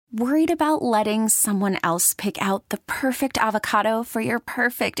Worried about letting someone else pick out the perfect avocado for your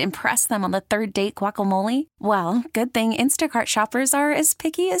perfect impress them on the third date guacamole? Well, good thing Instacart shoppers are as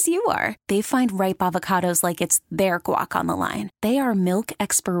picky as you are. They find ripe avocados like it's their guac on the line. They are milk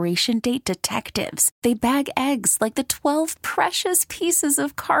expiration date detectives. They bag eggs like the 12 precious pieces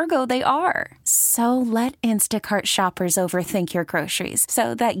of cargo they are. So let Instacart shoppers overthink your groceries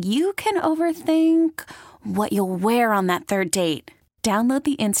so that you can overthink what you'll wear on that third date. Download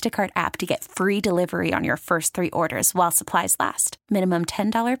the Instacart app to get free delivery on your first 3 orders while supplies last. Minimum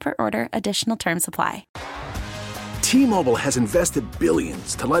 $10 per order. Additional terms apply. T-Mobile has invested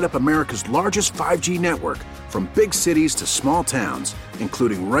billions to light up America's largest 5G network, from big cities to small towns,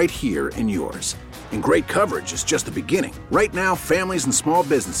 including right here in yours. And great coverage is just the beginning. Right now, families and small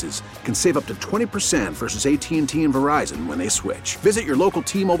businesses can save up to 20% versus AT&T and Verizon when they switch. Visit your local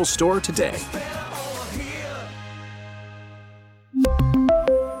T-Mobile store today.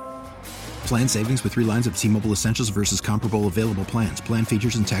 Plan savings with 3 lines of T-Mobile Essentials versus comparable available plans. Plan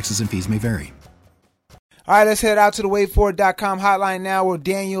features and taxes and fees may vary. All right, let's head out to the waitfor.com hotline now, where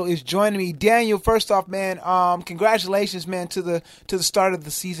Daniel is joining me. Daniel, first off, man, congratulations, man, to the start of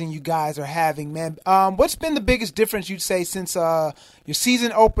the season you guys are having, man. What's been the biggest difference, you'd say, since your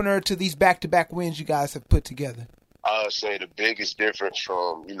season opener to these back-to-back wins you guys have put together? I would say the biggest difference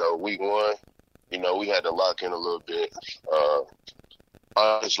from, week one, we had to lock in a little bit.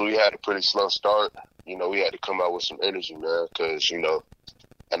 Honestly, we had a pretty slow start. We had to come out with some energy, man, because,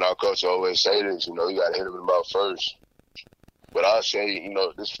 and our coach always say this, you got to hit him in the mouth first. But I'll say,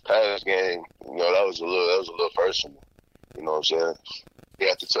 this past game, that was a little personal. You know what I'm saying? You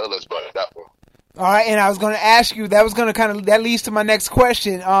have to tell us about that one. All right, and I was going to ask you, that leads to my next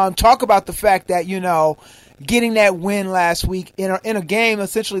question. Talk about the fact that, getting that win last week in a game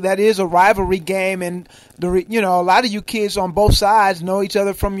essentially that is a rivalry game, and a lot of you kids on both sides know each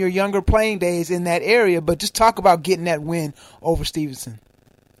other from your younger playing days in that area. But just talk about getting that win over Stevenson.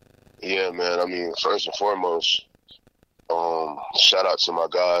 Yeah, man. I mean, first and foremost, shout out to my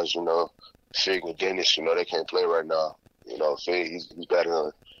guys. Fig and Dennis. They can't play right now. Fig, he's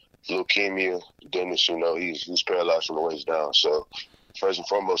battling leukemia. Dennis, he's paralyzed from the waist down. So first and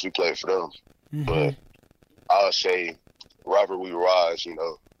foremost, we played for them. Mm-hmm. But I would say rivalry rise,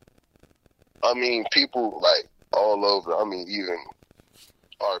 I mean, people like all over, even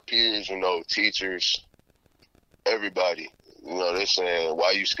our peers, teachers, everybody, they're saying,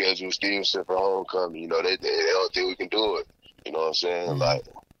 why you schedule Stevenson for homecoming? They don't think we can do it. You know what I'm saying? Mm-hmm. Like,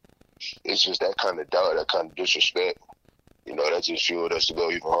 it's just that kind of doubt, that kind of disrespect, that just fueled us to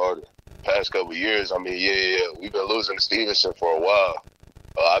go even harder. Past couple of years, we've been losing to Stevenson for a while.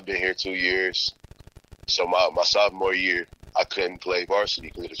 I've been here 2 years. So my sophomore year, I couldn't play varsity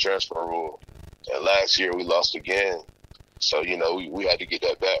because of the transfer rule. And last year we lost again. So, we had to get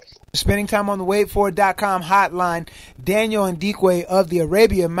that back. Spending time on the waitfor.com hotline, Daniel Ndukwe of the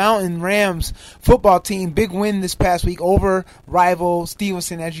Arabia Mountain Rams football team. Big win this past week over rival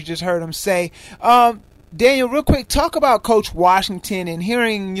Stevenson, as you just heard him say. Daniel, real quick, talk about Coach Washington and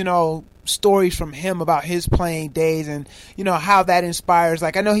hearing, stories from him about his playing days and, how that inspires.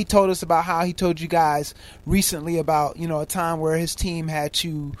 Like, I know he told us about how he told you guys recently about, a time where his team had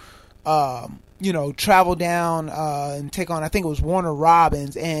to, travel down and take on, I think it was Warner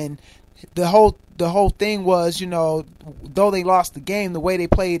Robins. And the whole thing was, though they lost the game, the way they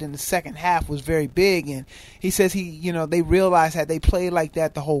played in the second half was very big. And he says they realized had they played like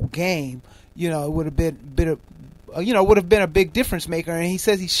that the whole game, it would have been a big difference maker. And he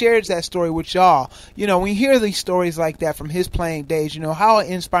says he shares that story with y'all. When you hear these stories like that from his playing days, how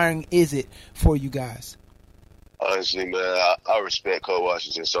inspiring is it for you guys? Honestly, man, I respect Coach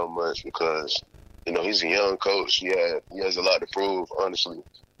Washington so much because, he's a young coach. He has a lot to prove, honestly.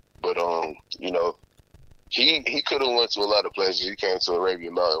 But, he could have went to a lot of places. He came to Arabia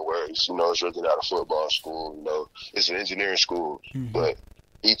Mountain where it's really not a football school. It's an engineering school. Mm-hmm. But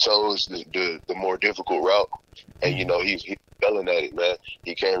he chose the more difficult route, and he's failing at it, man.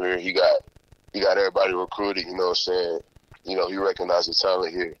 He came here, he got everybody recruited. You know what I'm saying? He recognized the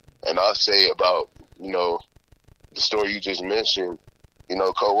talent here. And I'll say about the story you just mentioned.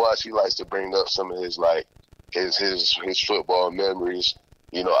 Coach Watts, he likes to bring up some of his his football memories.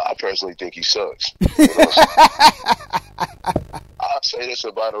 I personally think he sucks. I'll say this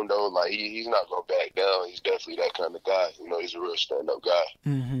about him though, like he's not gonna back down. He's definitely that kind of guy. He's a real stand-up guy.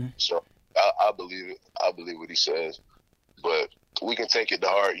 Mm-hmm. So I believe it. I believe what he says. But we can take it to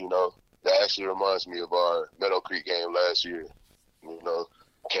heart. That actually reminds me of our Meadow Creek game last year.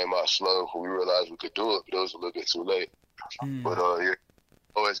 Came out slow. We realized we could do it, but it was a little bit too late. Mm. But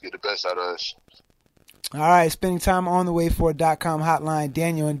always get the best out of us. All right, spending time on the waitfor.com hotline,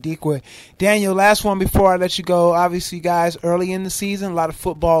 Daniel Ndukwe. Daniel, last one before I let you go. Obviously, guys, early in the season, a lot of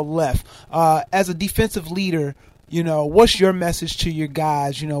football left. As a defensive leader, what's your message to your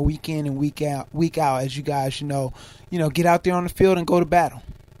guys, week in and week out, as you guys, get out there on the field and go to battle?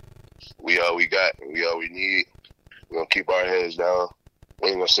 We all we got. We all we need. We're going to keep our heads down. We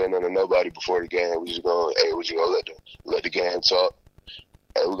ain't going to say nothing to nobody before the game. We just going to let the game talk.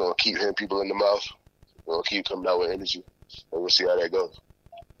 And we're going to keep hitting people in the mouth. We're going to keep coming out with energy. And we'll see how that goes.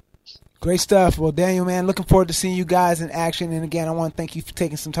 Great stuff. Well, Daniel, man, looking forward to seeing you guys in action. And, again, I want to thank you for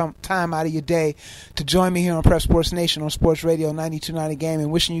taking some time out of your day to join me here on Prep Sports Nation on Sports Radio 92.9 The Game,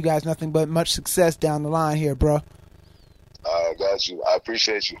 and wishing you guys nothing but much success down the line here, bro. I got you. I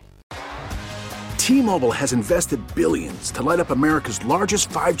appreciate you. T-Mobile has invested billions to light up America's largest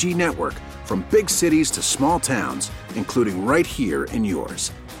 5G network, from big cities to small towns, including right here in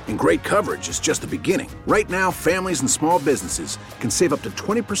yours. And great coverage is just the beginning. Right now, families and small businesses can save up to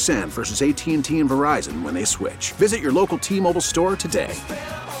 20% versus AT&T and Verizon when they switch. Visit your local T-Mobile store today.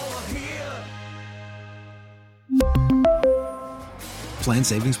 Plan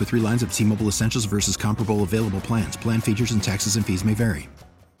savings with 3 lines of T-Mobile Essentials versus comparable available plans. Plan features and taxes and fees may vary.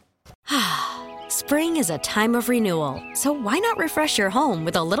 Spring is a time of renewal, so why not refresh your home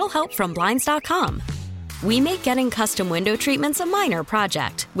with a little help from Blinds.com? We make getting custom window treatments a minor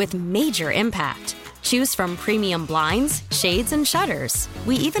project with major impact. Choose from premium blinds, shades, and shutters.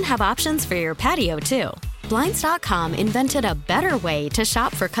 We even have options for your patio, too. Blinds.com invented a better way to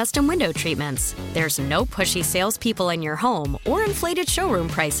shop for custom window treatments. There's no pushy salespeople in your home or inflated showroom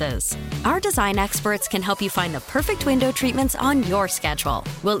prices. Our design experts can help you find the perfect window treatments on your schedule.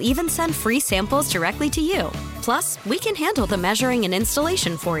 We'll even send free samples directly to you. Plus, we can handle the measuring and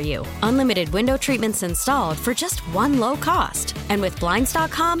installation for you. Unlimited window treatments installed for just one low cost. And with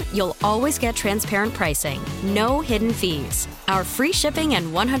Blinds.com, you'll always get transparent pricing. No hidden fees. Our free shipping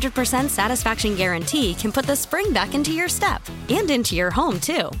and 100% satisfaction guarantee can put the spring back into your step and into your home,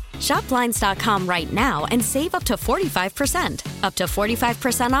 too. Shop Blinds.com right now and save up to 45%. Up to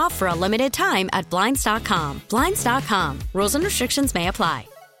 45% off for a limited time at Blinds.com. Blinds.com. Rules and restrictions may apply.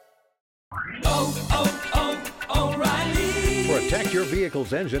 O'Reilly. Protect your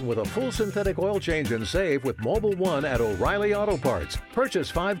vehicle's engine with a full synthetic oil change and save with Mobile One at O'Reilly Auto Parts.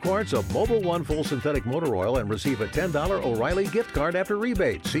 Purchase 5 quarts of Mobile One full synthetic motor oil and receive a $10 O'Reilly gift card after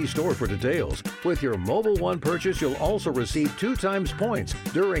rebate. See store for details. With your Mobile One purchase, you'll also receive 2 times points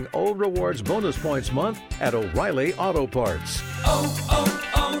during O Rewards Bonus Points Month at O'Reilly Auto Parts.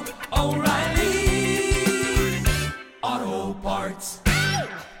 O'Reilly Auto Parts.